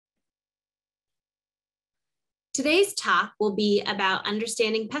Today's talk will be about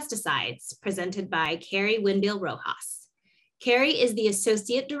understanding pesticides, presented by Karey Windbiel-Rojas. Karey is the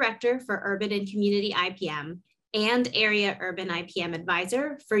Associate Director for Urban and Community IPM and Area Urban IPM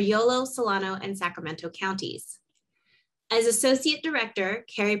Advisor for Yolo, Solano, and Sacramento counties. As Associate Director,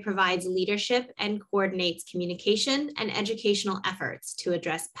 Karey provides leadership and coordinates communication and educational efforts to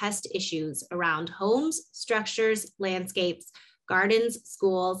address pest issues around homes, structures, landscapes, gardens,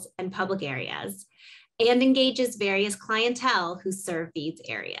 schools, and public areas, and engages various clientele who serve these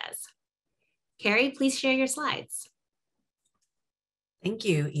areas. Karey, please share your slides. Thank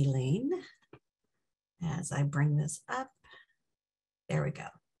you, Elaine. As I bring this up, there we go.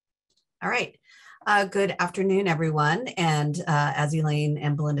 All right. Good afternoon, everyone. And as Elaine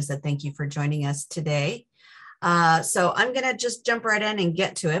and Belinda said, thank you for joining us today. So I'm going to just jump right in and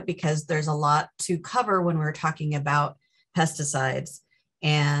get to it because there's a lot to cover when we're talking about pesticides.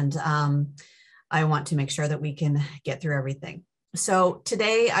 And I want to make sure that we can get through everything. So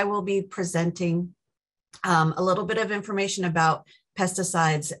today I will be presenting a little bit of information about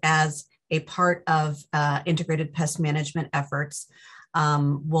pesticides as a part of integrated pest management efforts.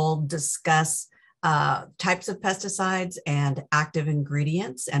 We'll discuss types of pesticides and active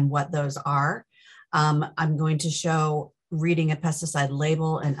ingredients and what those are. I'm going to show reading a pesticide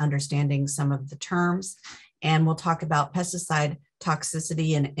label and understanding some of the terms. And we'll talk about pesticide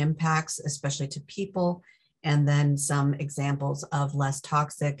toxicity and impacts, especially to people, and then some examples of less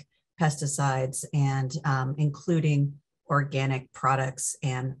toxic pesticides and including organic products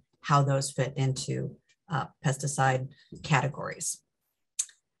and how those fit into pesticide categories.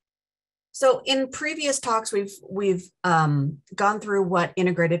 So in previous talks, we've gone through what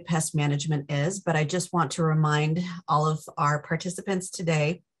integrated pest management is, but I just want to remind all of our participants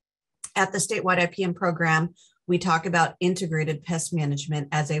today at the statewide IPM program, we talk about integrated pest management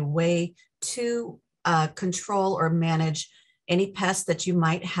as a way to control or manage any pests that you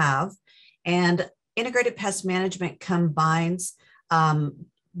might have. And integrated pest management combines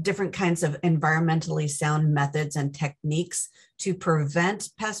different kinds of environmentally sound methods and techniques to prevent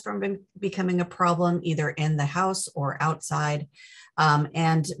pests from becoming a problem either in the house or outside.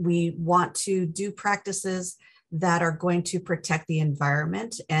 And we want to do practices that are going to protect the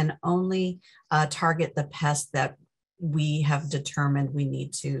environment and only target the pests that we have determined we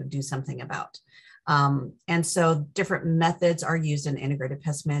need to do something about. And so different methods are used in integrated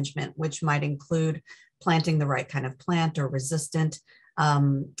pest management, which might include planting the right kind of plant or resistant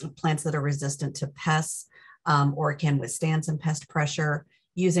plants that are resistant to pests or can withstand some pest pressure,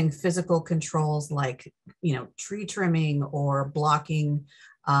 using physical controls like, tree trimming or blocking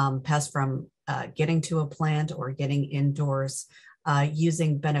pests from getting to a plant or getting indoors,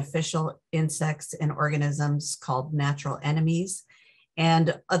 using beneficial insects and organisms called natural enemies,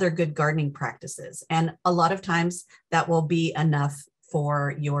 and other good gardening practices. And a lot of times that will be enough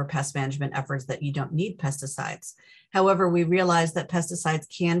for your pest management efforts that you don't need pesticides. However, we realize that pesticides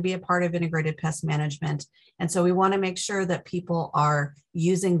can be a part of integrated pest management. And so we want to make sure that people are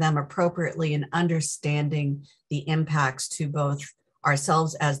using them appropriately and understanding the impacts to both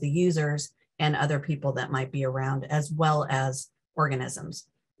ourselves as the users and other people that might be around, as well as organisms.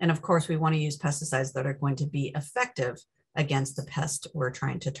 And of course, we want to use pesticides that are going to be effective against the pest we're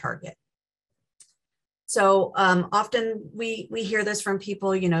trying to target. So often we hear this from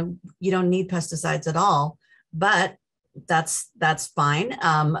people, you don't need pesticides at all, but that's fine.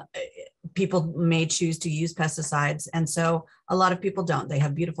 People may choose to use pesticides. And so a lot of people don't. They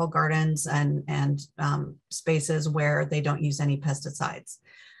have beautiful gardens and spaces where they don't use any pesticides.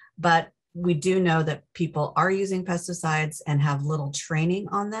 But we do know that people are using pesticides and have little training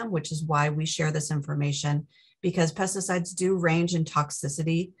on them, which is why we share this information, because pesticides do range in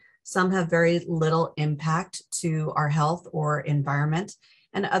toxicity. Some have very little impact to our health or environment,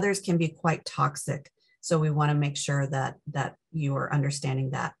 and others can be quite toxic. So we want to make sure that you are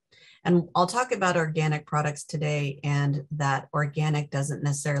understanding that. And I'll talk about organic products today, and that organic doesn't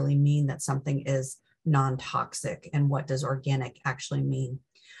necessarily mean that something is non-toxic, and what does organic actually mean.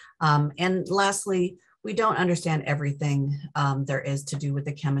 And lastly, we don't understand everything there is to do with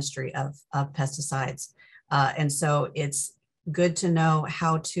the chemistry of pesticides. And so it's good to know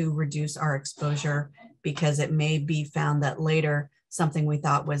how to reduce our exposure, because it may be found that later something we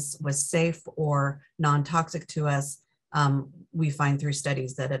thought was safe or non-toxic to us, we find through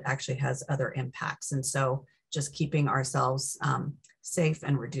studies that it actually has other impacts. And so just keeping ourselves safe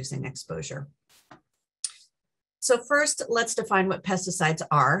and reducing exposure. So first, let's define what pesticides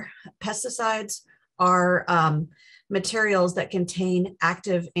are. Pesticides are materials that contain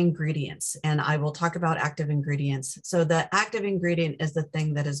active ingredients, and I will talk about active ingredients. So the active ingredient is the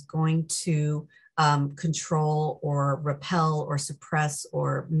thing that is going to control or repel or suppress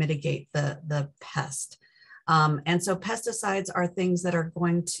or mitigate the pest. And so pesticides are things that are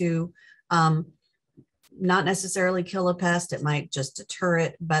going to not necessarily kill a pest. It might just deter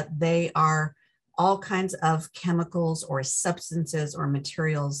it, but they are all kinds of chemicals or substances or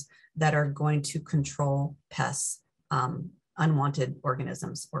materials that are going to control pests, unwanted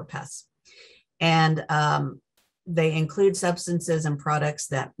organisms or pests. And they include substances and products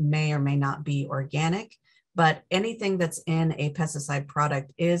that may or may not be organic, but anything that's in a pesticide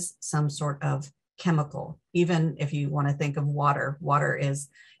product is some sort of chemical. Even if you want to think of water, water is,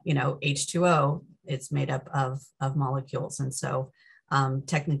 H2O, it's made up of molecules. And so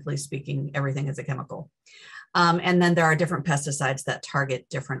technically speaking, everything is a chemical. And then there are different pesticides that target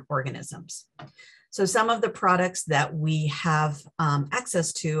different organisms. So some of the products that we have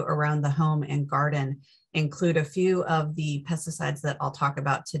access to around the home and garden include a few of the pesticides that I'll talk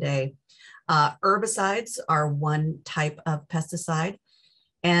about today. Herbicides are one type of pesticide.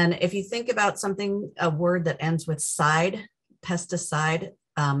 And if you think about something, a word that ends with side, pesticide,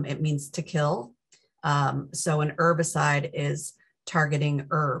 it means to kill. So an herbicide is targeting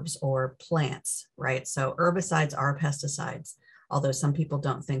herbs or plants, right? So herbicides are pesticides, although some people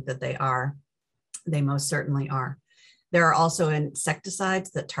don't think that they are. They most certainly are. There are also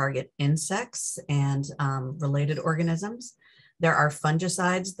insecticides that target insects and related organisms. There are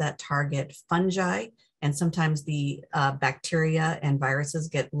fungicides that target fungi, and sometimes the bacteria and viruses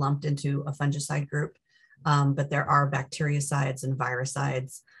get lumped into a fungicide group, but there are bactericides and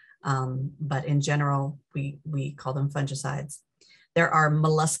virucides, but in general, we call them fungicides. There are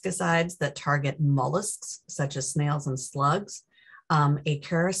molluscicides that target mollusks, such as snails and slugs.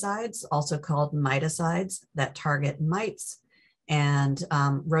 Acaricides, also called miticides, that target mites, and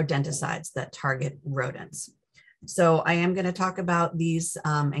rodenticides that target rodents. So I am going to talk about these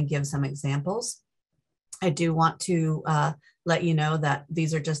and give some examples. I do want to let you know that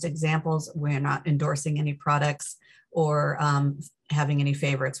these are just examples. We're not endorsing any products or having any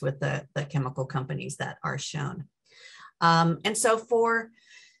favorites with the chemical companies that are shown. And so for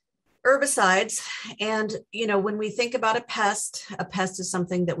herbicides, and when we think about a pest is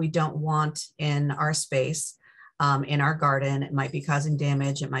something that we don't want in our space, in our garden. It might be causing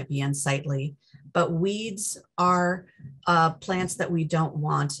damage, it might be unsightly, but weeds are plants that we don't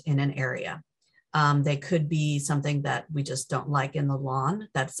want in an area. They could be something that we just don't like in the lawn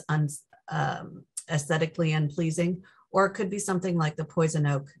that's aesthetically unpleasing, or it could be something like the poison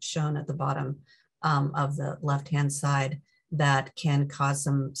oak shown at the bottom of the left-hand side that can cause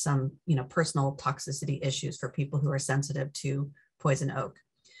some personal toxicity issues for people who are sensitive to poison oak.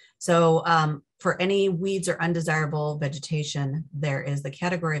 So for any weeds or undesirable vegetation, there is the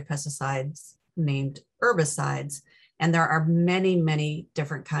category of pesticides named herbicides. And there are many, many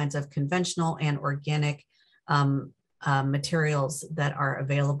different kinds of conventional and organic materials that are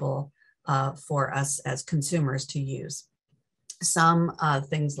available for us as consumers to use. Some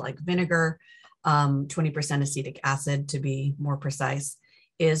things like vinegar, 20% acetic acid to be more precise,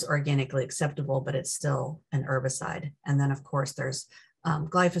 is organically acceptable, but it's still an herbicide. And then of course there's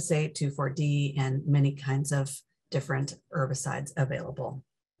glyphosate, 2,4-D, and many kinds of different herbicides available.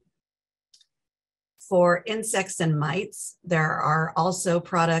 For insects and mites, there are also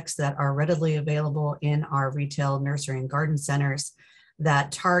products that are readily available in our retail nursery and garden centers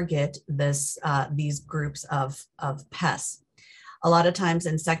that target these groups of pests. A lot of times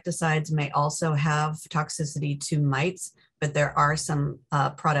insecticides may also have toxicity to mites, but there are some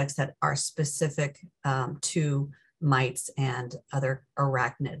products that are specific to mites and other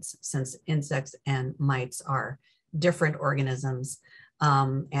arachnids, since insects and mites are different organisms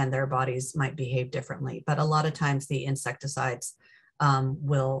and their bodies might behave differently. But a lot of times the insecticides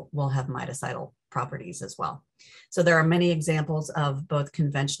will have miticidal properties as well. So there are many examples of both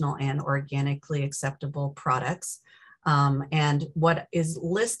conventional and organically acceptable products. And what is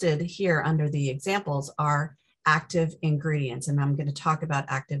listed here under the examples are active ingredients, and I'm going to talk about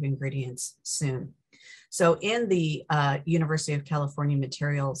active ingredients soon. So in the University of California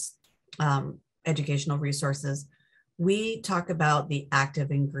Materials educational resources, we talk about the active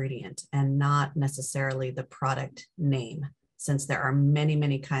ingredient and not necessarily the product name, since there are many,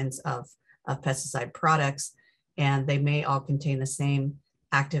 many kinds of pesticide products, and they may all contain the same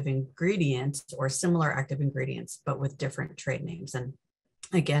active ingredients or similar active ingredients, but with different trade names. And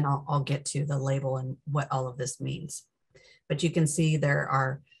again, I'll get to the label and what all of this means. But you can see there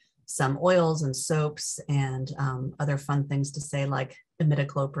are some oils and soaps and other fun things to say, like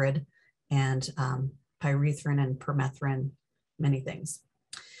imidacloprid and pyrethrin and permethrin, many things.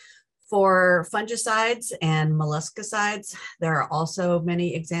 For fungicides and molluscicides, there are also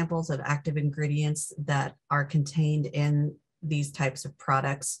many examples of active ingredients that are contained in these types of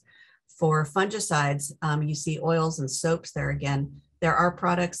products. For fungicides, you see oils and soaps there again. There are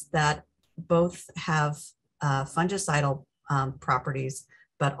products that both have fungicidal properties,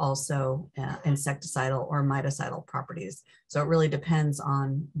 but also insecticidal or mitocidal properties. So it really depends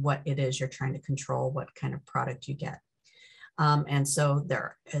on what it is you're trying to control, what kind of product you get. And so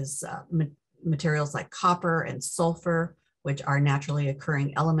there is materials like copper and sulfur, which are naturally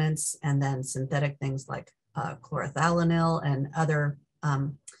occurring elements, and then synthetic things like chlorothalonil and other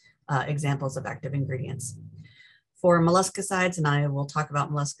examples of active ingredients. For molluscicides, and I will talk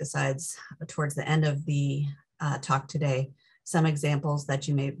about molluscicides towards the end of the talk today, some examples that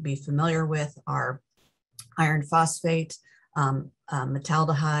you may be familiar with are iron phosphate,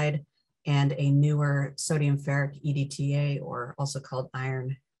 metaldehyde, and a newer sodium ferric EDTA, or also called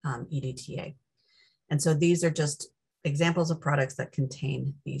iron EDTA. And so these are just examples of products that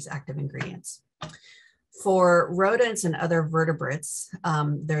contain these active ingredients. For rodents and other vertebrates,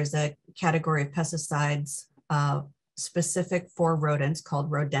 there's a category of pesticides specific for rodents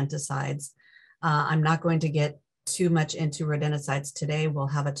called rodenticides. I'm not going to get too much into rodenticides today. We'll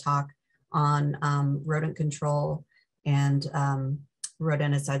have a talk on rodent control and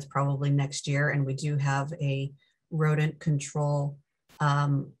rodenticides probably next year. And we do have a rodent control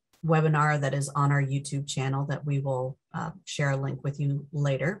webinar that is on our YouTube channel that we will share a link with you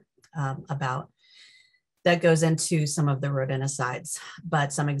later about. That goes into some of the rodenticides,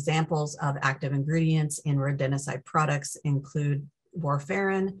 but some examples of active ingredients in rodenticide products include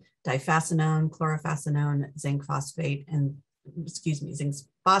warfarin, diphacinone, chlorofazanone, zinc phosphate, and zinc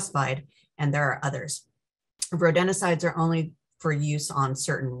phosphide, and there are others. Rodenticides are only for use on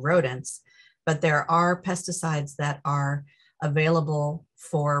certain rodents, but there are pesticides that are available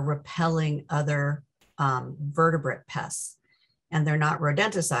for repelling other vertebrate pests. And they're not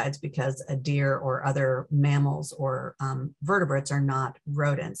rodenticides because a deer or other mammals or vertebrates are not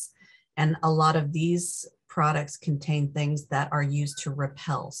rodents. And a lot of these products contain things that are used to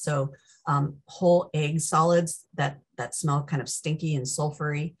repel. So whole egg solids that smell kind of stinky and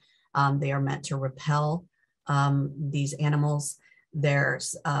sulfury, they are meant to repel these animals.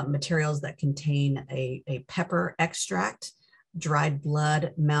 There's materials that contain a pepper extract, dried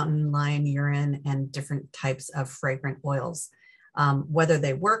blood, mountain lion urine, and different types of fragrant oils. Whether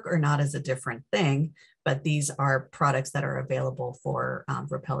they work or not is a different thing, but these are products that are available for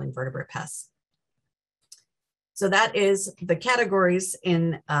repelling vertebrate pests. So that is the categories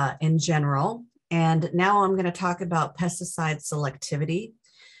in general. And now I'm going to talk about pesticide selectivity.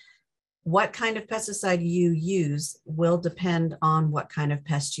 What kind of pesticide you use will depend on what kind of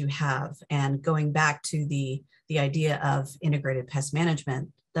pest you have. And going back to the idea of integrated pest management,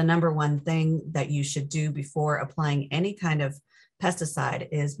 the number one thing that you should do before applying any kind of pesticide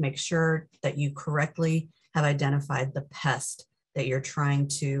is make sure that you correctly have identified the pest that you're trying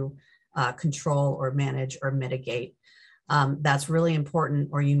to control or manage or mitigate. That's really important,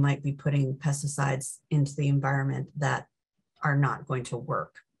 or you might be putting pesticides into the environment that are not going to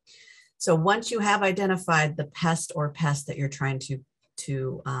work. So once you have identified the pest or pests that you're trying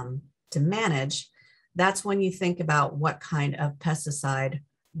to manage, that's when you think about what kind of pesticide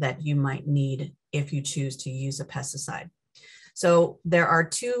that you might need if you choose to use a pesticide. So there are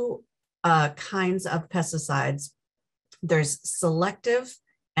two kinds of pesticides. There's selective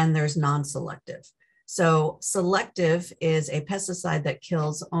and there's non-selective. So selective is a pesticide that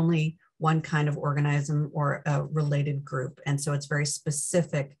kills only one kind of organism or a related group. And so it's very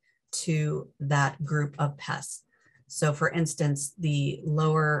specific to that group of pests. So for instance, the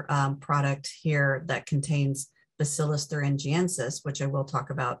lower product here that contains Bacillus thuringiensis, which I will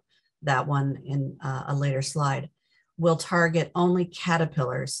talk about that one in a later slide, will target only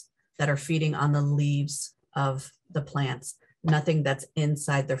caterpillars that are feeding on the leaves of the plants, nothing that's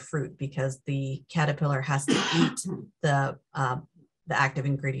inside the fruit, because the caterpillar has to eat the active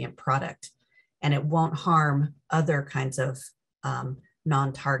ingredient product, and it won't harm other kinds of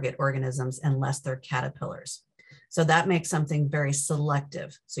non-target organisms unless they're caterpillars. So that makes something very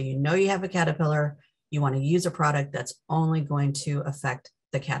selective. So you know you have a caterpillar, you want to use a product that's only going to affect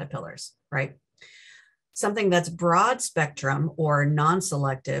the caterpillars, right? Something that's broad spectrum or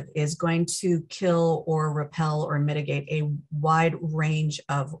non-selective is going to kill or repel or mitigate a wide range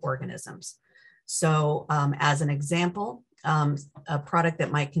of organisms. So as an example, a product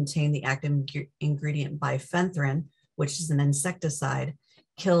that might contain the active ingredient bifenthrin, which is an insecticide,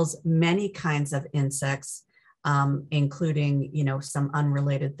 kills many kinds of insects, including, some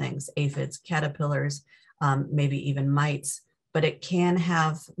unrelated things, aphids, caterpillars, maybe even mites, but it can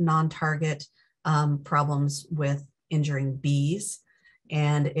have non-target problems with injuring bees,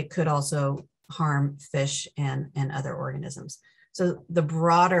 and it could also harm fish and other organisms. So the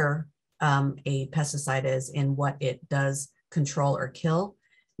broader a pesticide is in what it does control or kill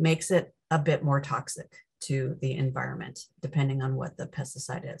makes it a bit more toxic to the environment, depending on what the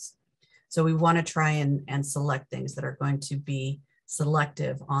pesticide is. So we want to try and select things that are going to be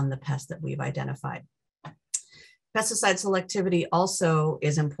selective on the pest that we've identified. Pesticide selectivity also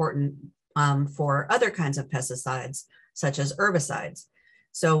is important for other kinds of pesticides, such as herbicides.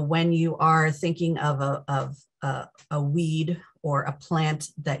 So when you are thinking of a weed or a plant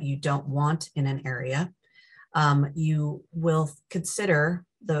that you don't want in an area, you will consider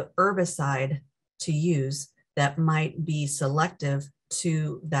the herbicide to use that might be selective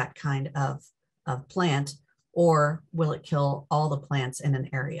to that kind of plant, or will it kill all the plants in an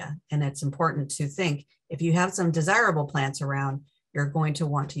area? And it's important to think, if you have some desirable plants around, you're going to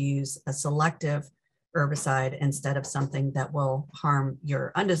want to use a selective herbicide instead of something that will harm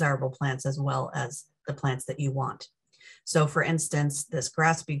your undesirable plants as well as the plants that you want. So for instance, this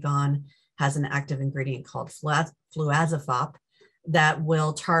grass begone has an active ingredient called fluazafop that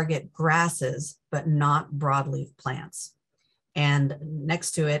will target grasses, but not broadleaf plants. And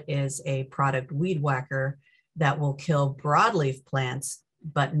next to it is a product, weed whacker, that will kill broadleaf plants,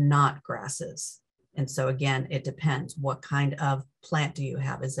 but not grasses. And so again, it depends. What kind of plant do you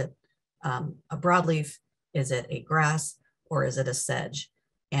have? Is it a broadleaf? Is it a grass? Or is it a sedge?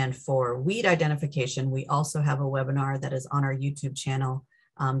 And for weed identification, we also have a webinar that is on our YouTube channel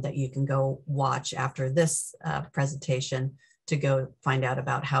that you can go watch after this presentation to go find out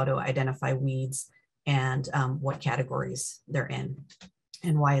about how to identify weeds and what categories they're in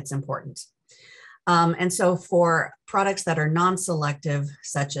and why it's important. And so for products that are non-selective,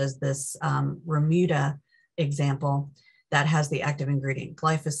 such as this Remuda example that has the active ingredient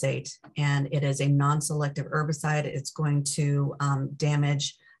glyphosate, and it is a non-selective herbicide, it's going to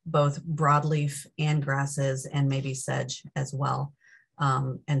damage both broadleaf and grasses and maybe sedge as well.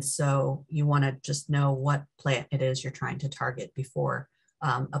 And so you want to just know what plant it is you're trying to target before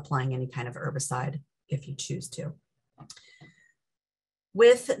applying any kind of herbicide if you choose to.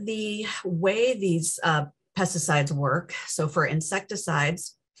 With the way these pesticides work, so for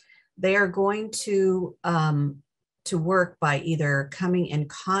insecticides, they are going to work by either coming in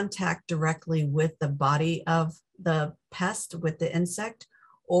contact directly with the body of the pest, with the insect,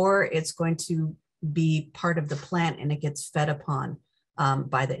 or it's going to be part of the plant and it gets fed upon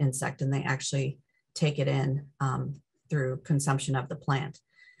by the insect, and they actually take it in through consumption of the plant.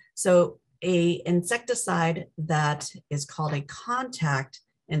 So a insecticide that is called a contact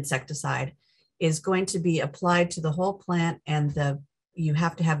insecticide is going to be applied to the whole plant, and you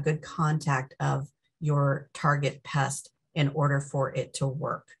have to have good contact of your target pest in order for it to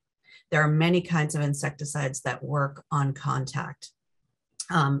work. There are many kinds of insecticides that work on contact.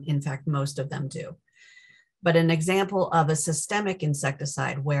 In fact, most of them do. But an example of a systemic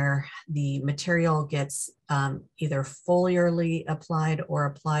insecticide where the material gets either foliarly applied or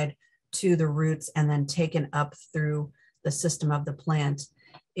applied to the roots and then taken up through the system of the plant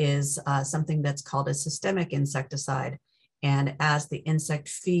is something that's called a systemic insecticide. And as the insect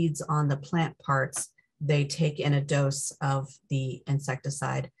feeds on the plant parts, they take in a dose of the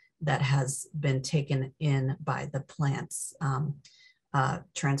insecticide that has been taken in by the plant's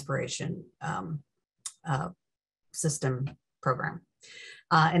transpiration system program.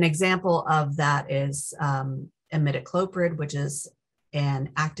 An example of that is imidacloprid, which is an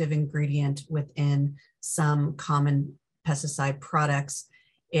active ingredient within some common pesticide products.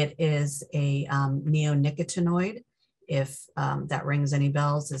 It is a neonicotinoid, if that rings any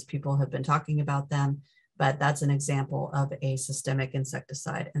bells, as people have been talking about them, but that's an example of a systemic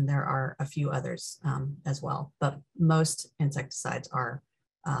insecticide, and there are a few others as well, but most insecticides are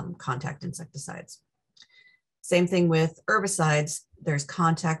contact insecticides. Same thing with herbicides. There's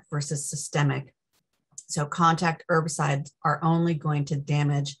contact versus systemic. So contact herbicides are only going to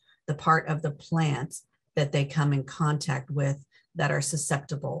damage the part of the plants that they come in contact with that are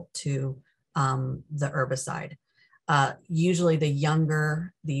susceptible to the herbicide. Usually the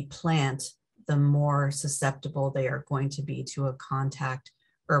younger the plant, the more susceptible they are going to be to a contact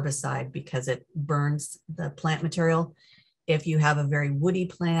herbicide because it burns the plant material. If you have a very woody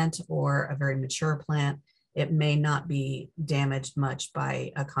plant or a very mature plant, it may not be damaged much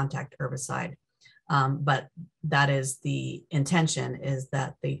by a contact herbicide. But that is the intention, is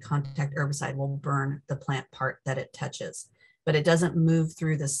that the contact herbicide will burn the plant part that it touches, but it doesn't move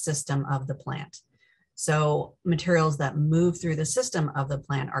through the system of the plant. So materials that move through the system of the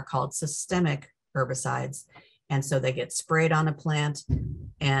plant are called systemic herbicides, And so they get sprayed on a plant,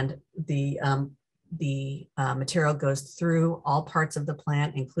 and the material goes through all parts of the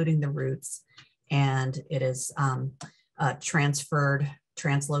plant, including the roots, and it is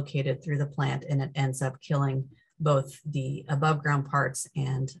translocated through the plant, and it ends up killing both the above ground parts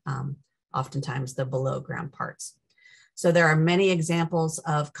and oftentimes the below ground parts. So there are many examples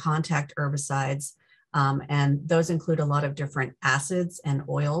of contact herbicides, and those include a lot of different acids and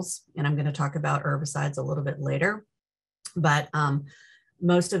oils. And I'm going to talk about herbicides a little bit later, but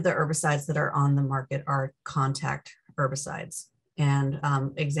most of the herbicides that are on the market are contact herbicides. And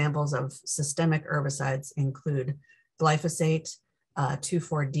examples of systemic herbicides include glyphosate,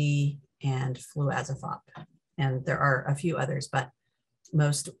 2,4-D, and fluazepop. And there are a few others, but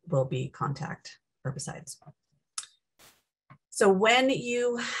most will be contact herbicides. So when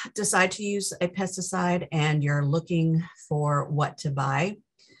you decide to use a pesticide and you're looking for what to buy,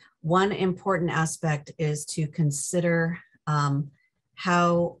 one important aspect is to consider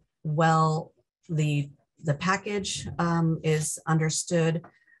how well the package is understood,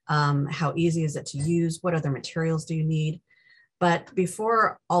 how easy is it to use, what other materials do you need. But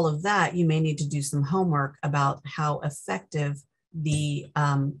before all of that, you may need to do some homework about how effective the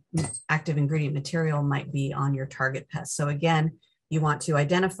active ingredient material might be on your target pest. So again, you want to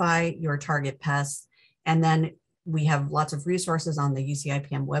identify your target pests, and then we have lots of resources on the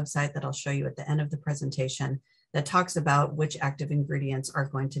UCIPM website that I'll show you at the end of the presentation that talks about which active ingredients are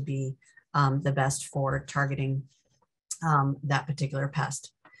going to be the best for targeting that particular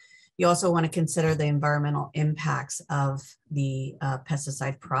pest. You also want to consider the environmental impacts of the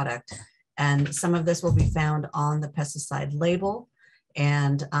pesticide product. And some of this will be found on the pesticide label,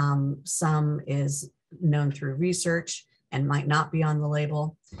 and some is known through research and might not be on the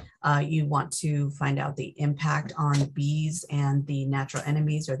label. You want to find out the impact on bees and the natural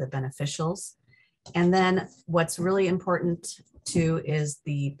enemies or the beneficials. And then what's really important too is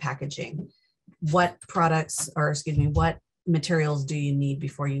the packaging. What products, or excuse me, what materials do you need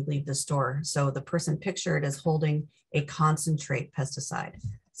before you leave the store? So the person pictured is holding a concentrate pesticide.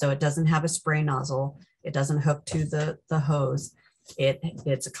 So it doesn't have a spray nozzle. It doesn't hook to the hose.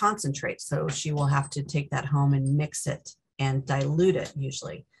 It's a concentrate. So she will have to take that home and mix it and dilute it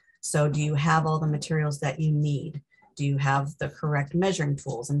usually. So do you have all the materials that you need? Do you have the correct measuring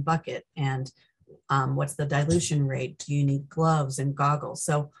tools and bucket? And what's the dilution rate? Do you need gloves and goggles?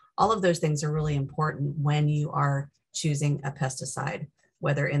 So all of those things are really important when you are choosing a pesticide,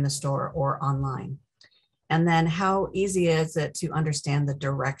 whether in the store or online. And then how easy is it to understand the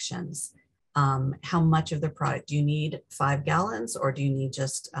directions? How much of the product? Do you need 5 gallons, or do you need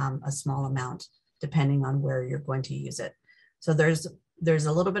just a small amount, depending on where you're going to use it? So there's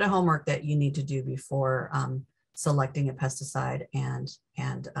a little bit of homework that you need to do before selecting a pesticide and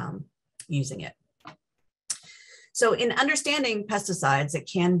using it. So in understanding pesticides, it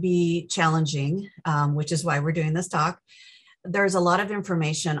can be challenging, which is why we're doing this talk. There's a lot of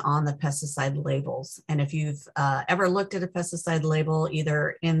information on the pesticide labels. And if you've ever looked at a pesticide label,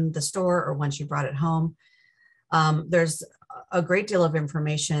 either in the store or once you brought it home, there's a great deal of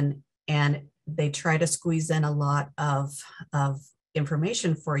information, and they try to squeeze in a lot of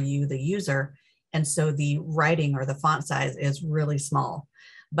information for you, the user. And so the writing or the font size is really small,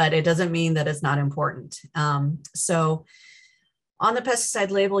 but it doesn't mean that it's not important. So on the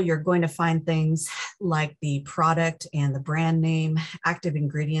pesticide label, you're going to find things like the product and the brand name. Active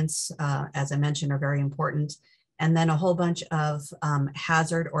ingredients, as I mentioned, are very important. And then a whole bunch of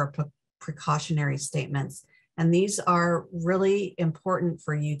hazard or precautionary statements. And these are really important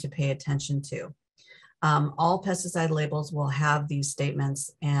for you to pay attention to. All pesticide labels will have these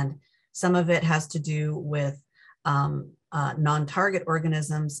statements, and some of it has to do with non-target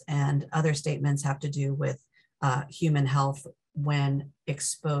organisms, and other statements have to do with human health when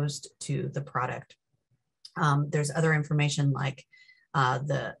exposed to the product. There's other information like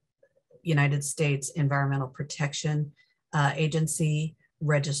the United States Environmental Protection Agency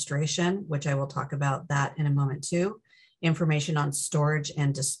registration, which I will talk about that in a moment too. Information on storage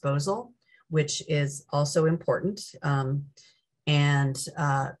and disposal, which is also important, and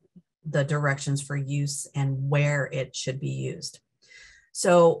the directions for use and where it should be used.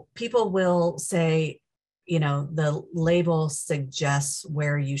 So people will say, you know, the label suggests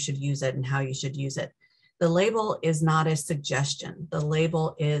where you should use it and how you should use it. The label is not a suggestion. The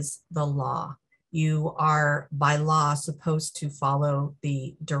label is the law. You are, by law, supposed to follow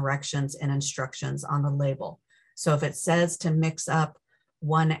the directions and instructions on the label. So if it says to mix up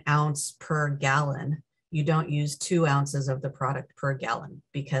 1 ounce per gallon, you don't use 2 ounces of the product per gallon,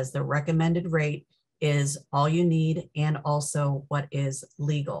 because the recommended rate is all you need and also what is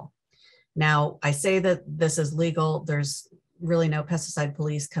legal. Now, I say that this is legal. There's really no pesticide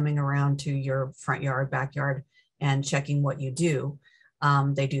police coming around to your front yard, backyard, and checking what you do.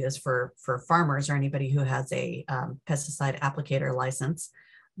 They do this for farmers or anybody who has a pesticide applicator license.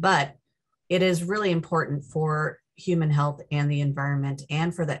 But it is really important for human health and the environment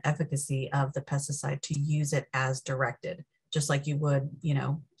and for the efficacy of the pesticide to use it as directed, just like you would,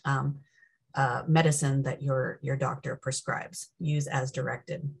 medicine that your doctor prescribes, use as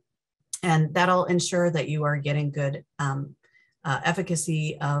directed. And that'll ensure that you are getting good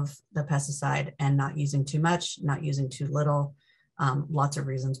efficacy of the pesticide and not using too much, not using too little. Lots of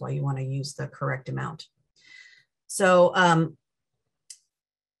reasons why you want to use the correct amount. So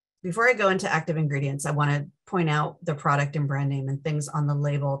before I go into active ingredients, I want to point out the product and brand name and things on the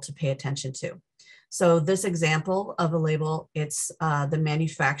label to pay attention to. So this example of a label, it's the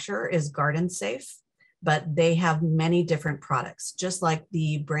manufacturer is Garden Safe, but they have many different products, just like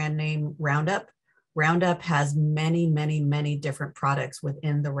the brand name Roundup. Roundup has many, many, many different products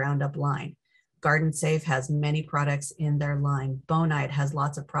within the Roundup line. Garden Safe has many products in their line. Bonite has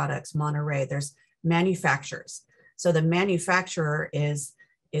lots of products. Monterey, there's manufacturers. So the manufacturer is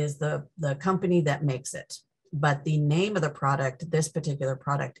the company that makes it. But the name of the product, this particular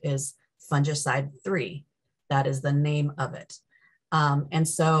product, is Fungicide 3. That is the name of it. And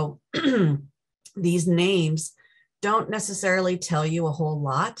so these names don't necessarily tell you a whole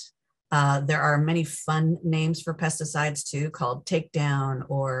lot. There are many fun names for pesticides too, called Takedown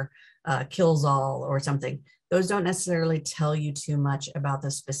or Kills All or something. Those don't necessarily tell you too much about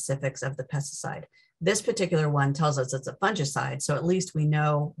the specifics of the pesticide. This particular one tells us it's a fungicide, so at least we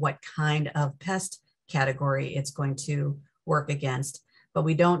know what kind of pest category it's going to work against, but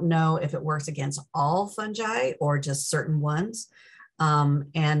we don't know if it works against all fungi or just certain ones.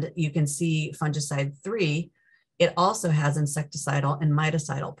 And you can see Fungicide 3, it also has insecticidal and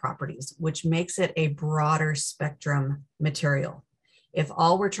miticidal properties, which makes it a broader spectrum material. If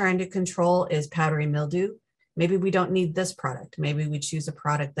all we're trying to control is powdery mildew, maybe we don't need this product. Maybe we choose a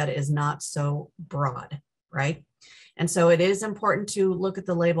product that is not so broad, right? And so it is important to look at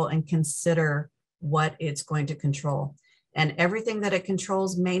the label and consider what it's going to control. And everything that it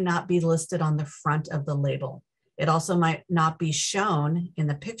controls may not be listed on the front of the label. It also might not be shown in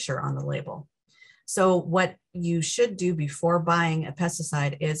the picture on the label. So what you should do before buying a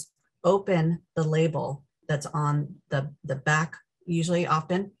pesticide is open the label that's on the back. Usually,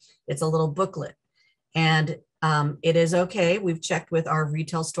 often, it's a little booklet. And it is okay, we've checked with our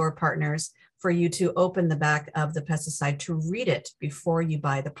retail store partners, for you to open the back of the pesticide to read it before you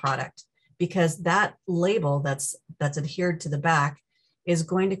buy the product, because that label that's adhered to the back is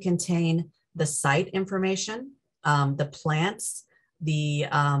going to contain the site information, the plants, the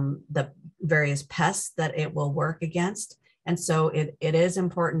various pests that it will work against. And so it is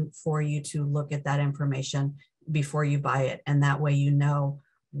important for you to look at that information before you buy it. And that way you know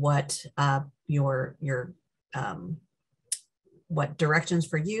what what directions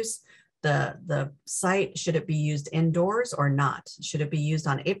for use, the site, should it be used indoors or not? Should it be used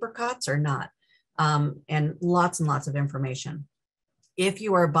on apricots or not? And lots of information. If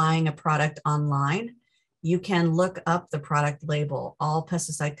you are buying a product online, you can look up the product label. All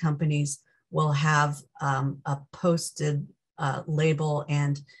pesticide companies will have a posted label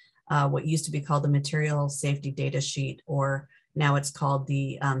and what used to be called the material safety data sheet, or now it's called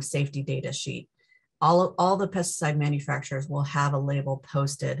the safety data sheet. All the pesticide manufacturers will have a label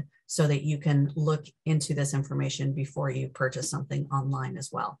posted so that you can look into this information before you purchase something online as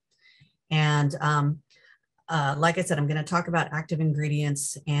well. And like I said, I'm going to talk about active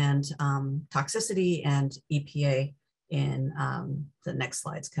ingredients and toxicity and EPA in the next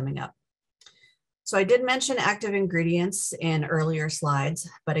slides coming up. So I did mention active ingredients in earlier slides,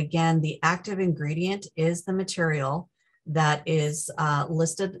 but again, the active ingredient is the material that is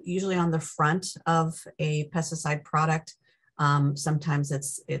listed usually on the front of a pesticide product. Sometimes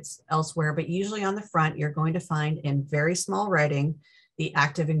it's elsewhere, but usually on the front, you're going to find in very small writing the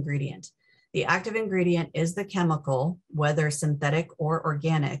active ingredient. The active ingredient is the chemical, whether synthetic or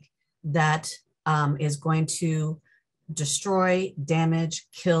organic, that is going to destroy, damage,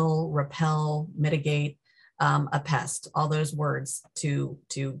 kill, repel, mitigate a pest, all those words to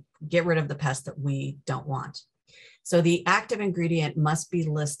get rid of the pest that we don't want. So the active ingredient must be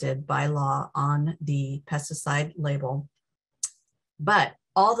listed by law on the pesticide label, but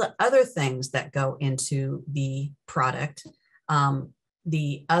all the other things that go into the product,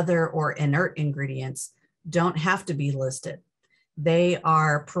 the other or inert ingredients, don't have to be listed. They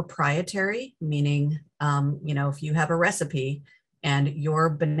are proprietary, meaning, if you have a recipe and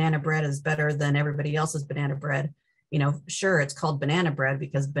your banana bread is better than everybody else's banana bread, sure, it's called banana bread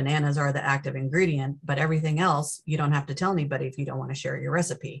because bananas are the active ingredient, but everything else, you don't have to tell anybody if you don't want to share your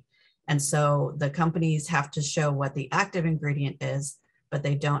recipe. And so the companies have to show what the active ingredient is, but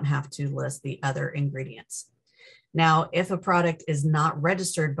they don't have to list the other ingredients. Now, if a product is not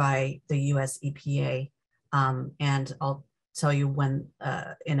registered by the US EPA, and I'll tell you when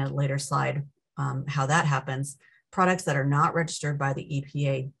in a later slide how that happens, products that are not registered by the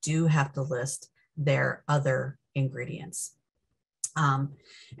EPA do have to list their other ingredients. And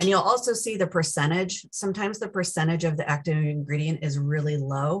you'll also see the percentage. Sometimes the percentage of the active ingredient is really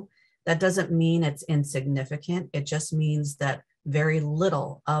low. That doesn't mean it's insignificant. It just means that very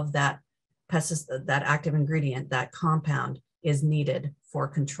little of that that active ingredient, that compound, is needed for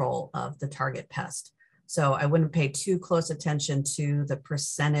control of the target pest. So I wouldn't pay too close attention to the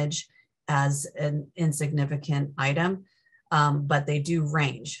percentage as an insignificant item, but they do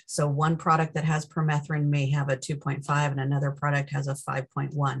range. So one product that has permethrin may have a 2.5 and another product has a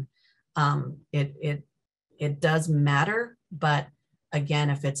 5.1. It does matter, but again,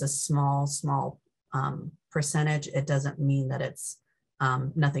 if it's a small percentage, it doesn't mean that it's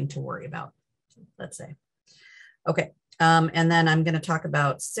nothing to worry about, let's say. Okay, and then I'm going to talk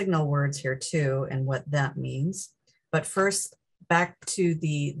about signal words here too and what that means. But first, back to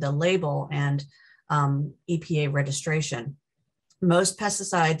the label and EPA registration. Most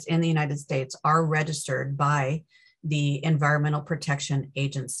pesticides in the United States are registered by the Environmental Protection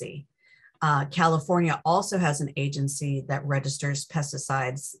Agency. California also has an agency that registers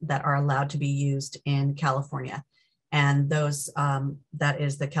pesticides that are allowed to be used in California. And those, that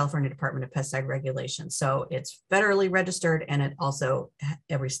is the California Department of Pesticide Regulation. So it's federally registered, and it also,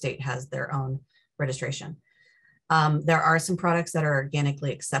 every state has their own registration. There are some products that are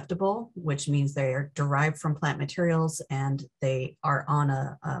organically acceptable, which means they are derived from plant materials and they are on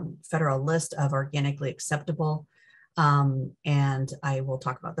a federal list of organically acceptable. And I will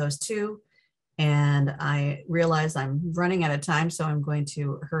talk about those too. And I realize I'm running out of time, so I'm going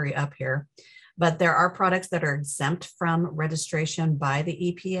to hurry up here. But there are products that are exempt from registration by the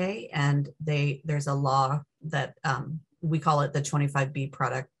EPA, and there's a law that we call it the 25B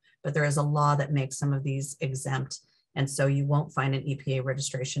product, but there is a law that makes some of these exempt, and so you won't find an EPA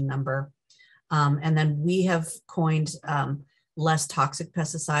registration number. And then we have coined less toxic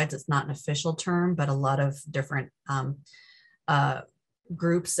pesticides. It's not an official term, but a lot of different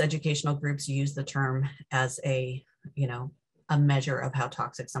groups, educational groups, use the term as a measure of how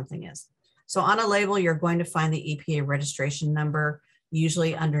toxic something is. So on a label, you're going to find the EPA registration number,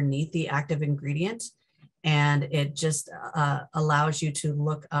 usually underneath the active ingredient. And it just allows you to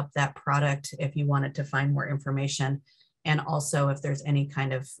look up that product if you wanted to find more information. And also if there's any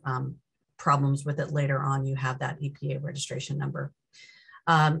kind of problems with it later on, you have that EPA registration number.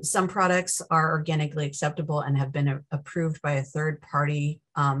 Some products are organically acceptable and have been approved by a third party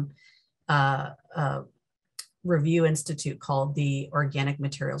review institute called the Organic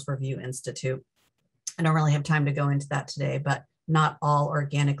Materials Review Institute. I don't really have time to go into that today, but not all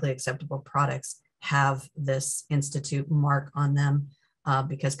organically acceptable products have this institute mark on them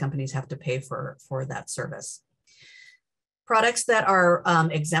because companies have to pay for that service. Products that are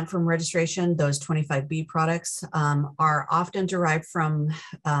exempt from registration, those 25B products, are often derived from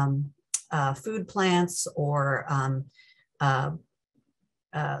food plants or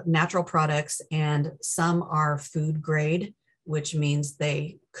natural products, and some are food grade, which means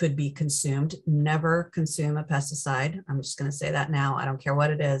they could be consumed. Never consume a pesticide. I'm just going to say that now. I don't care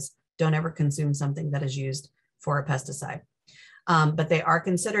what it is. Don't ever consume something that is used for a pesticide. But they are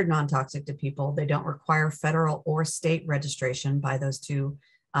considered non-toxic to people. They don't require federal or state registration by those two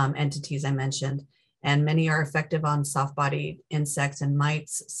entities I mentioned. And many are effective on soft-bodied insects and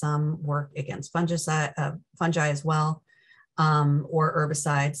mites. Some work against fungi as well, or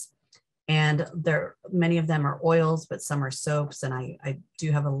herbicides. And many of them are oils, but some are soaps. And I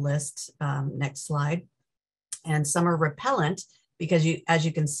do have a list, next slide. And some are repellent because as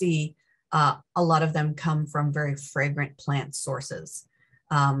you can see, a lot of them come from very fragrant plant sources.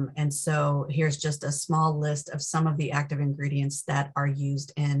 And so here's just a small list of some of the active ingredients that are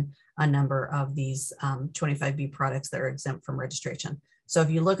used in a number of these 25B products that are exempt from registration. So if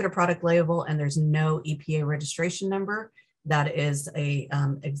you look at a product label and there's no EPA registration number, that is a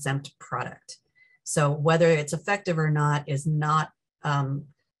exempt product. So whether it's effective or not is not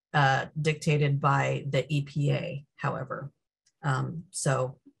dictated by the EPA, however.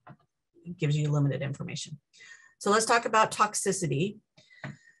 So it gives you limited information. So let's talk about toxicity.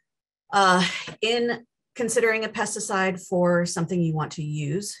 In considering a pesticide for something you want to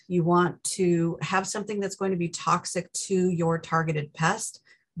use, you want to have something that's going to be toxic to your targeted pest,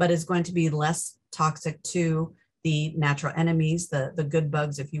 but is going to be less toxic to the natural enemies, the good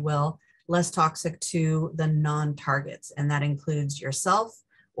bugs, if you will, less toxic to the non-targets. And that includes yourself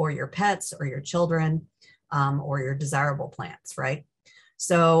or your pets or your children or your desirable plants, right?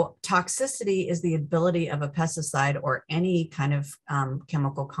 So toxicity is the ability of a pesticide or any kind of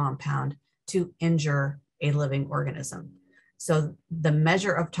chemical compound to injure a living organism. So the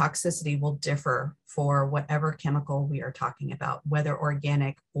measure of toxicity will differ for whatever chemical we are talking about, whether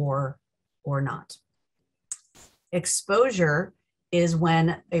organic or not. Exposure is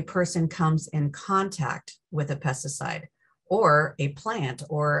when a person comes in contact with a pesticide, or a plant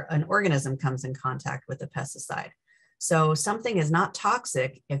or an organism comes in contact with a pesticide. So something is not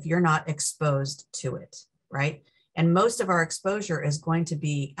toxic if you're not exposed to it, right? And most of our exposure is going to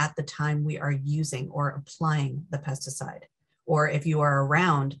be at the time we are using or applying the pesticide, or if you are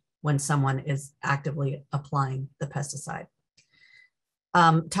around when someone is actively applying the pesticide.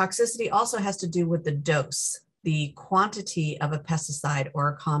 Toxicity also has to do with the dose, the quantity of a pesticide or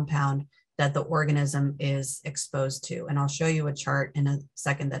a compound that the organism is exposed to. And I'll show you a chart in a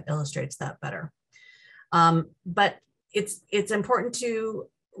second that illustrates that better. But it's important to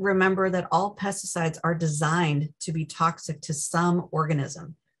remember that all pesticides are designed to be toxic to some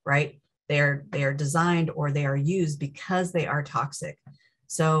organism, right? They are designed or they are used because they are toxic.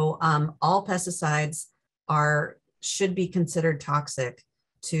 So all pesticides should be considered toxic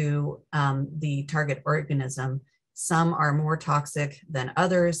to the target organism. Some are more toxic than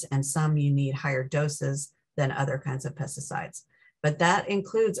others, and some you need higher doses than other kinds of pesticides. But that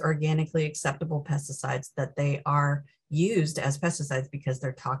includes organically acceptable pesticides that they are used as pesticides because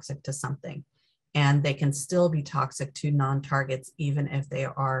they're toxic to something. And they can still be toxic to non-targets, even if they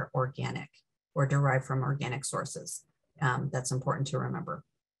are organic or derived from organic sources. That's important to remember.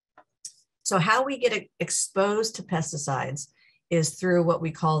 So how we get exposed to pesticides is through what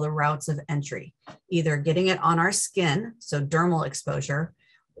we call the routes of entry, either getting it on our skin, so dermal exposure,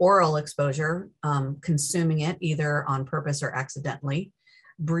 oral exposure, consuming it either on purpose or accidentally,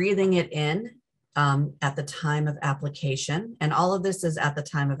 breathing it in at the time of application. And all of this is at the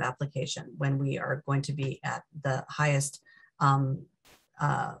time of application when we are going to be at the highest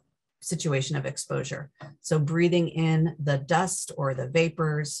situation of exposure. So breathing in the dust or the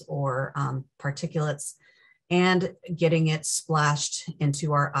vapors or particulates and getting it splashed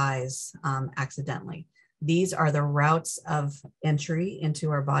into our eyes accidentally. These are the routes of entry into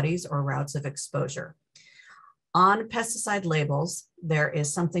our bodies or routes of exposure. On pesticide labels, there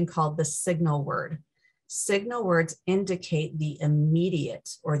is something called the signal word. Signal words indicate the immediate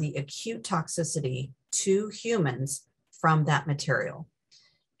or the acute toxicity to humans from that material.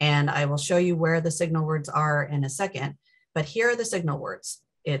 And I will show you where the signal words are in a second, but here are the signal words.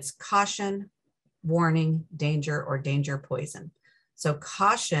 It's caution, warning, danger, or danger, poison. So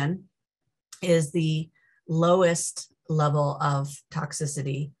caution is the lowest level of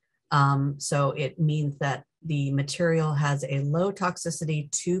toxicity. So it means that the material has a low toxicity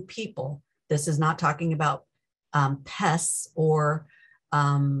to people. This is not talking about pests or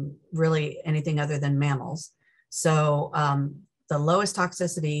really anything other than mammals. So the lowest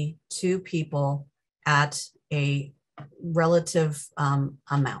toxicity to people at a relative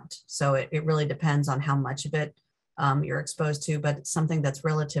amount. So it really depends on how much of it you're exposed to, but something that's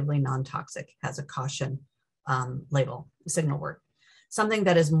relatively non-toxic has a caution label, signal word. Something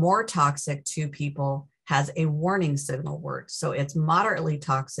that is more toxic to people has a warning signal word. So it's moderately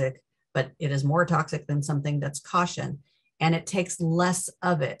toxic, but it is more toxic than something that's caution, and it takes less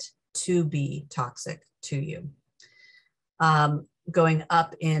of it to be toxic to you. Going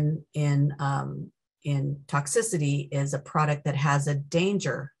up in toxicity is a product that has a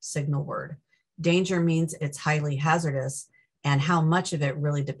danger signal word. Danger means it's highly hazardous, and how much of it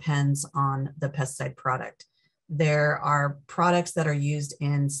really depends on the pesticide product. There are products that are used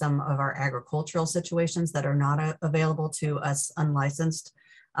in some of our agricultural situations that are not available to us unlicensed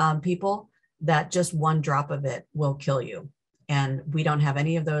people, that just one drop of it will kill you. And we don't have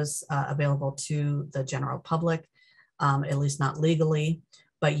any of those available to the general public, at least not legally,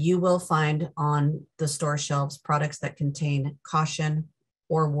 but you will find on the store shelves products that contain caution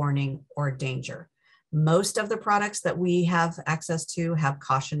or warning or danger. Most of the products that we have access to have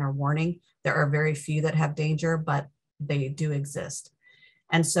caution or warning. There are very few that have danger, but they do exist.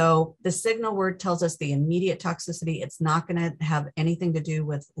 And so the signal word tells us the immediate toxicity. It's not going to have anything to do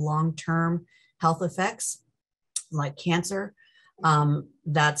with long-term health effects like cancer.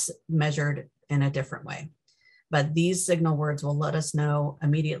 That's measured in a different way. But these signal words will let us know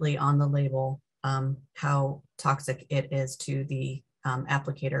immediately on the label how toxic it is to the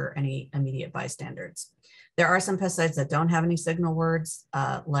applicator, any immediate bystanders. There are some pesticides that don't have any signal words,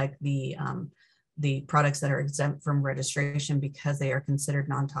 like the the products that are exempt from registration because they are considered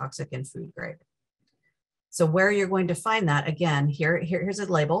non-toxic and food grade. So where you're going to find that, again, here's a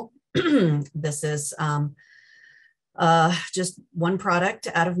label. This is just one product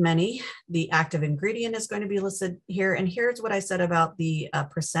out of many. The active ingredient is going to be listed here. And here's what I said about the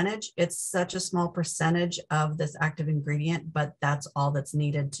percentage. It's such a small percentage of this active ingredient, but that's all that's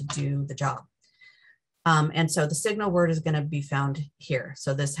needed to do the job. And so the signal word is going to be found here.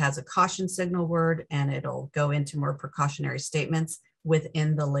 So this has a caution signal word, and it'll go into more precautionary statements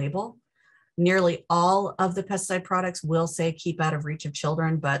within the label. Nearly all of the pesticide products will say keep out of reach of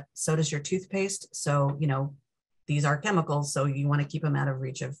children, but so does your toothpaste. So, you know, these are chemicals, so you want to keep them out of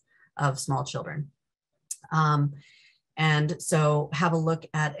reach of small children. And so have a look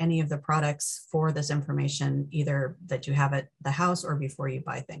at any of the products for this information, either that you have at the house or before you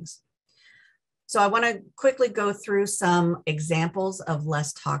buy things. So I want to quickly go through some examples of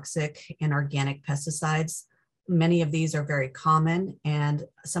less toxic and organic pesticides. Many of these are very common, and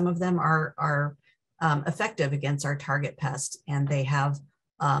some of them are effective against our target pest, and they have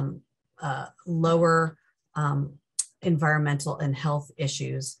lower environmental and health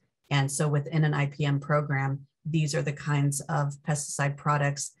issues. And so within an IPM program, these are the kinds of pesticide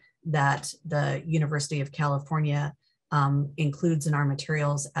products that the University of California includes in our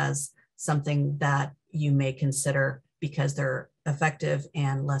materials as something that you may consider because they're effective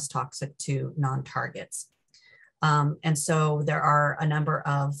and less toxic to non-targets. And so there are a number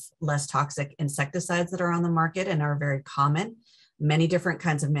of less toxic insecticides that are on the market and are very common. Many different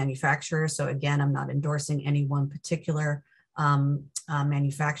kinds of manufacturers. So again, I'm not endorsing any one particular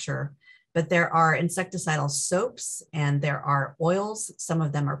manufacturer, but there are insecticidal soaps and there are oils. Some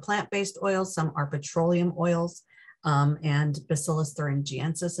of them are plant-based oils, some are petroleum oils. And Bacillus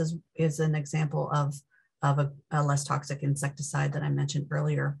thuringiensis is an example of a less toxic insecticide that I mentioned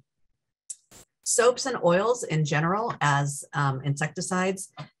earlier. Soaps and oils in general as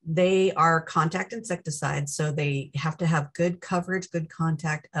insecticides, they are contact insecticides. So they have to have good coverage, good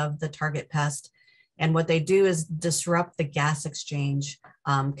contact of the target pest. And what they do is disrupt the gas exchange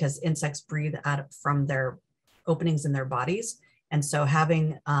because insects breathe out from their openings in their bodies. And so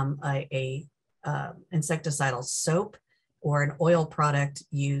having a insecticidal soap or an oil product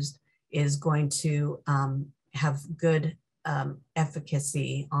used is going to have good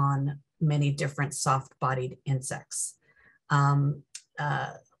efficacy on many different soft-bodied insects.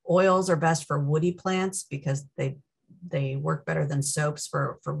 Oils are best for woody plants because they work better than soaps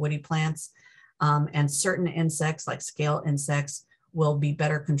for woody plants. And certain insects like scale insects will be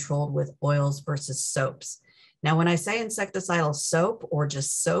better controlled with oils versus soaps. Now, when I say insecticidal soap or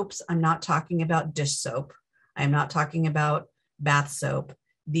just soaps, I'm not talking about dish soap. I'm not talking about bath soap.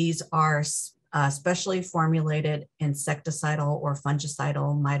 These are specially formulated insecticidal or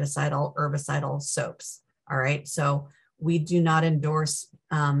fungicidal, miticidal, herbicidal soaps. All right, so we do not endorse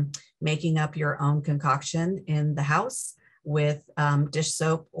making up your own concoction in the house with dish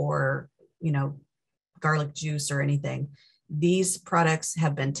soap or, you know, garlic juice or anything. These products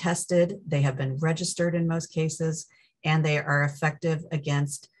have been tested, they have been registered in most cases, and they are effective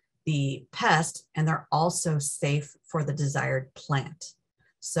against the pest, and they're also safe for the desired plant.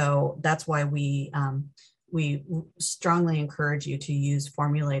 So that's why we strongly encourage you to use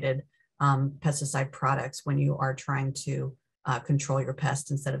formulated pesticide products when you are trying to control your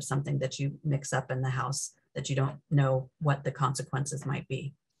pest instead of something that you mix up in the house that you don't know what the consequences might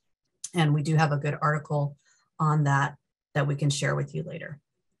be. And we do have a good article on that we can share with you later.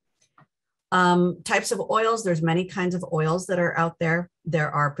 Types of oils, there's many kinds of oils that are out there.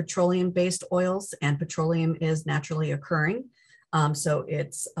 There are petroleum-based oils, and petroleum is naturally occurring. So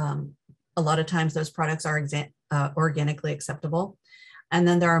it's a lot of times those products are organically acceptable. And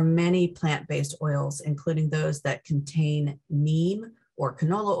then there are many plant-based oils, including those that contain neem or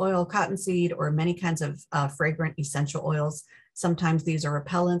canola oil, cottonseed, or many kinds of fragrant essential oils. Sometimes these are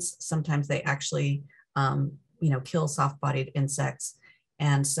repellents. Sometimes they actually kill soft-bodied insects.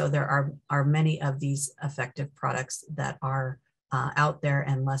 And so there are many of these effective products that are out there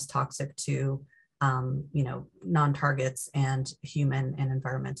and less toxic to non-targets and human and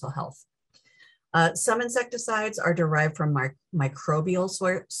environmental health. Some insecticides are derived from microbial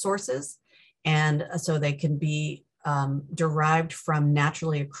sources, and so they can be derived from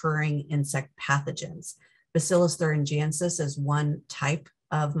naturally occurring insect pathogens. Bacillus thuringiensis is one type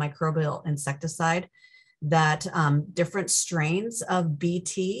of microbial insecticide that different strains of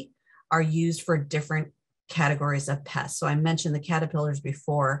BT are used for different categories of pests. So I mentioned the caterpillars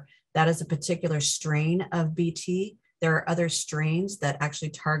before. That is a particular strain of BT. There are other strains that actually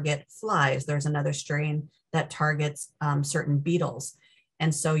target flies. There's another strain that targets certain beetles.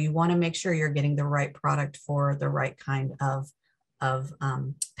 And so you want to make sure you're getting the right product for the right kind of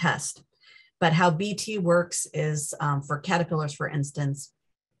pest. But how BT works is for caterpillars, for instance,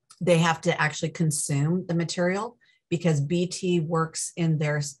 they have to actually consume the material because BT works in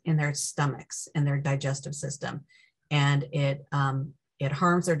their stomachs, in their digestive system, and it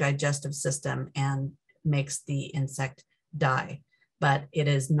harms their digestive system and makes the insect die. But it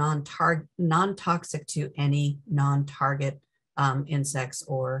is non-toxic to any non-target insects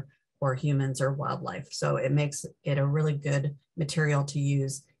or humans or wildlife. So it makes it a really good material to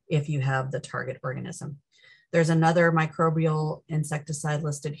use if you have the target organism. There's another microbial insecticide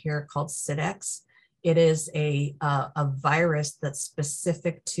listed here called Sidex. It is a virus that's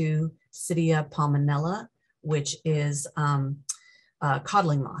specific to Cydia pulmonella, which is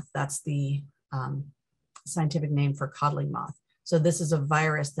codling moth. That's the scientific name for codling moth. So this is a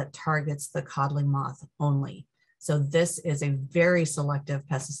virus that targets the codling moth only. So this is a very selective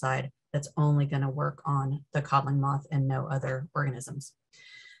pesticide that's only going to work on the codling moth and no other organisms.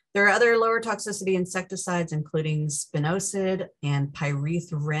 There are other lower toxicity insecticides, including spinosad and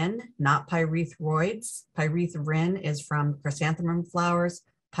pyrethrin, not pyrethroids. Pyrethrin is from chrysanthemum flowers.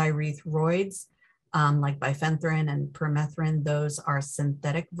 Pyrethroids, like bifenthrin and permethrin, those are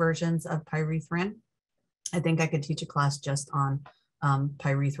synthetic versions of pyrethrin. I think I could teach a class just on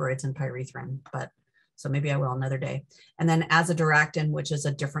pyrethroids and pyrethrin, but so maybe I will another day. And then azadirachtin, which is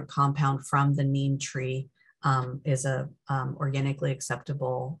a different compound from the neem tree, is a organically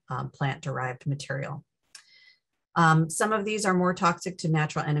acceptable plant-derived material. Some of these are more toxic to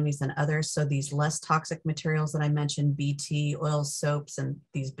natural enemies than others. So these less toxic materials that I mentioned, BT, oils, soaps, and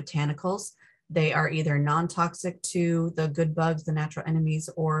these botanicals, they are either non-toxic to the good bugs, the natural enemies,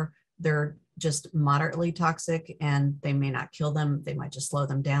 or they're just moderately toxic and they may not kill them. They might just slow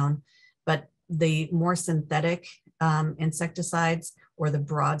them down. But the more synthetic insecticides or the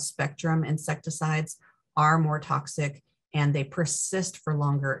broad spectrum insecticides are more toxic and they persist for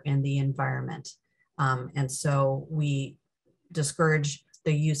longer in the environment. And so we discourage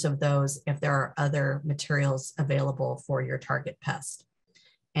the use of those if there are other materials available for your target pest.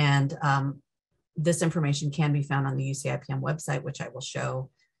 And this information can be found on the UCIPM website, which I will show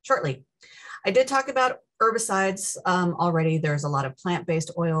shortly. I did talk about herbicides already. There's a lot of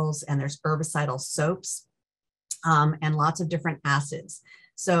plant-based oils and there's herbicidal soaps and lots of different acids.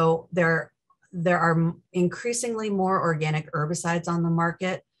 So there are increasingly more organic herbicides on the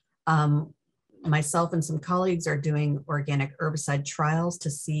market. Myself and some colleagues are doing organic herbicide trials to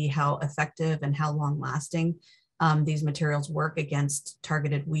see how effective and how long lasting these materials work against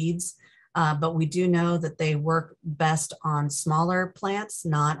targeted weeds. But we do know that they work best on smaller plants,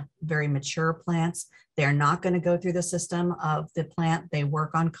 not very mature plants. They're not going to go through the system of the plant. They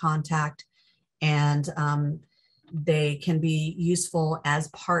work on contact, and they can be useful as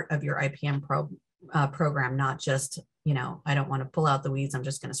part of your IPM program, not just, you know, I don't want to pull out the weeds, I'm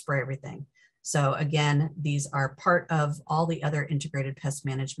just going to spray everything. So again, these are part of all the other integrated pest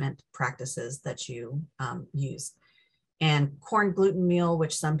management practices that you use. And corn gluten meal,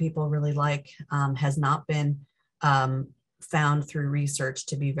 which some people really like, has not been found through research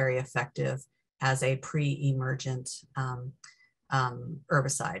to be very effective as a pre-emergent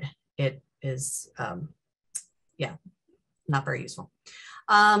herbicide. It is, yeah, not very useful.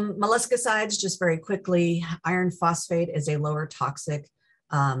 Molluscicides, just very quickly, iron phosphate is a lower toxic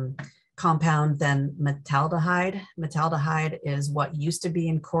compound than metaldehyde. Metaldehyde is what used to be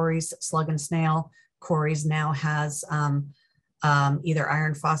in Corey's slug and snail. Corey's now has either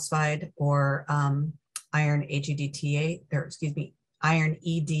iron phosphide or iron AGDTA, or excuse me, iron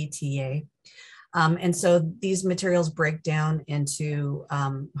EDTA. And so these materials break down into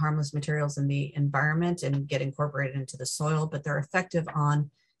harmless materials in the environment and get incorporated into the soil, but they're effective on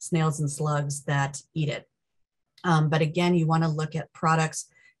snails and slugs that eat it. But again, you want to look at products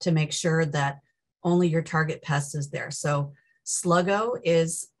to make sure that only your target pest is there. So Sluggo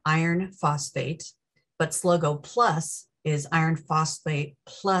is iron phosphate, but Sluggo Plus is iron phosphate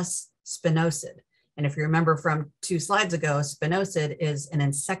plus spinosad. And if you remember from 2 slides ago, spinosad is an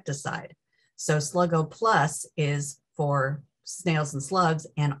insecticide. So Sluggo Plus is for snails and slugs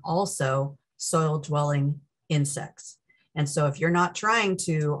and also soil-dwelling insects. And so if you're not trying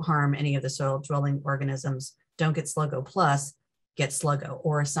to harm any of the soil-dwelling organisms, don't get Sluggo Plus, get Sluggo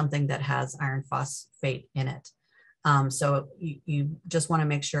or something that has iron phosphate in it. So you just want to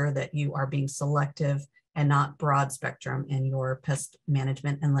make sure that you are being selective and not broad spectrum in your pest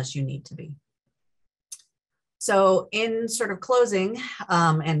management unless you need to be. So in sort of closing,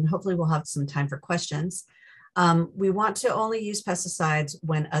 and hopefully we'll have some time for questions, We want to only use pesticides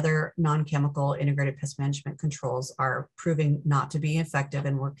when other non-chemical integrated pest management controls are proving not to be effective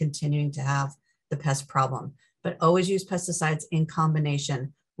and we're continuing to have the pest problem. But always use pesticides in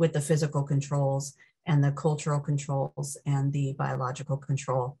combination with the physical controls and the cultural controls and the biological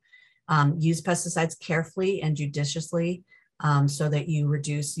control. Use pesticides carefully and judiciously so that you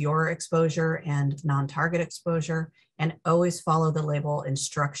reduce your exposure and non-target exposure, and always follow the label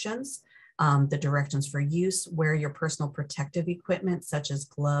instructions, the directions for use, wear your personal protective equipment such as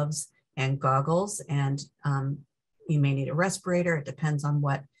gloves and goggles, and you may need a respirator. It depends on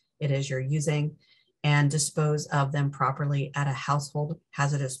what it is you're using, and dispose of them properly at a household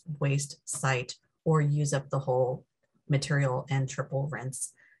hazardous waste site, or use up the whole material and triple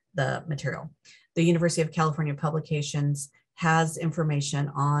rinse the material. The University of California Publications has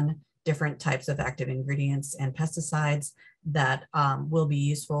information on different types of active ingredients and pesticides that will be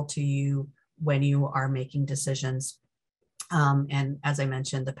useful to you when you are making decisions. And as I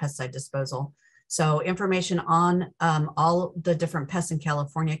mentioned, the pesticide disposal. So information on all the different pests in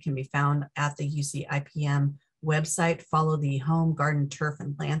California can be found at the UC IPM website. Follow the home, garden, turf,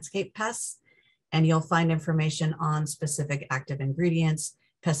 and landscape pests, and you'll find information on specific active ingredients,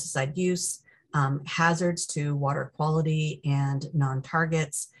 pesticide use, hazards to water quality and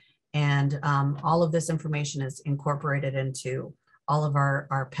non-targets. And all of this information is incorporated into all of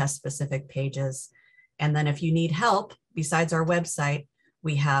our pest-specific pages. And then if you need help, besides our website,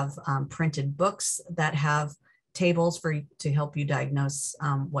 we have printed books that have tables to help you diagnose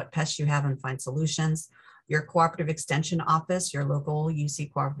what pests you have and find solutions. Your cooperative extension office, your local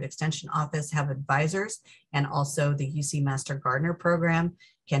UC cooperative extension office, have advisors, and also the UC Master Gardener program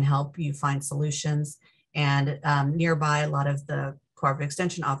can help you find solutions. And nearby, a lot of the cooperative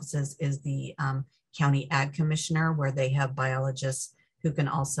extension offices is the county ag commissioner, where they have biologists who can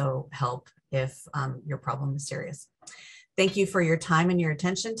also help if your problem is serious. Thank you for your time and your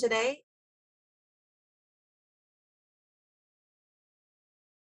attention today.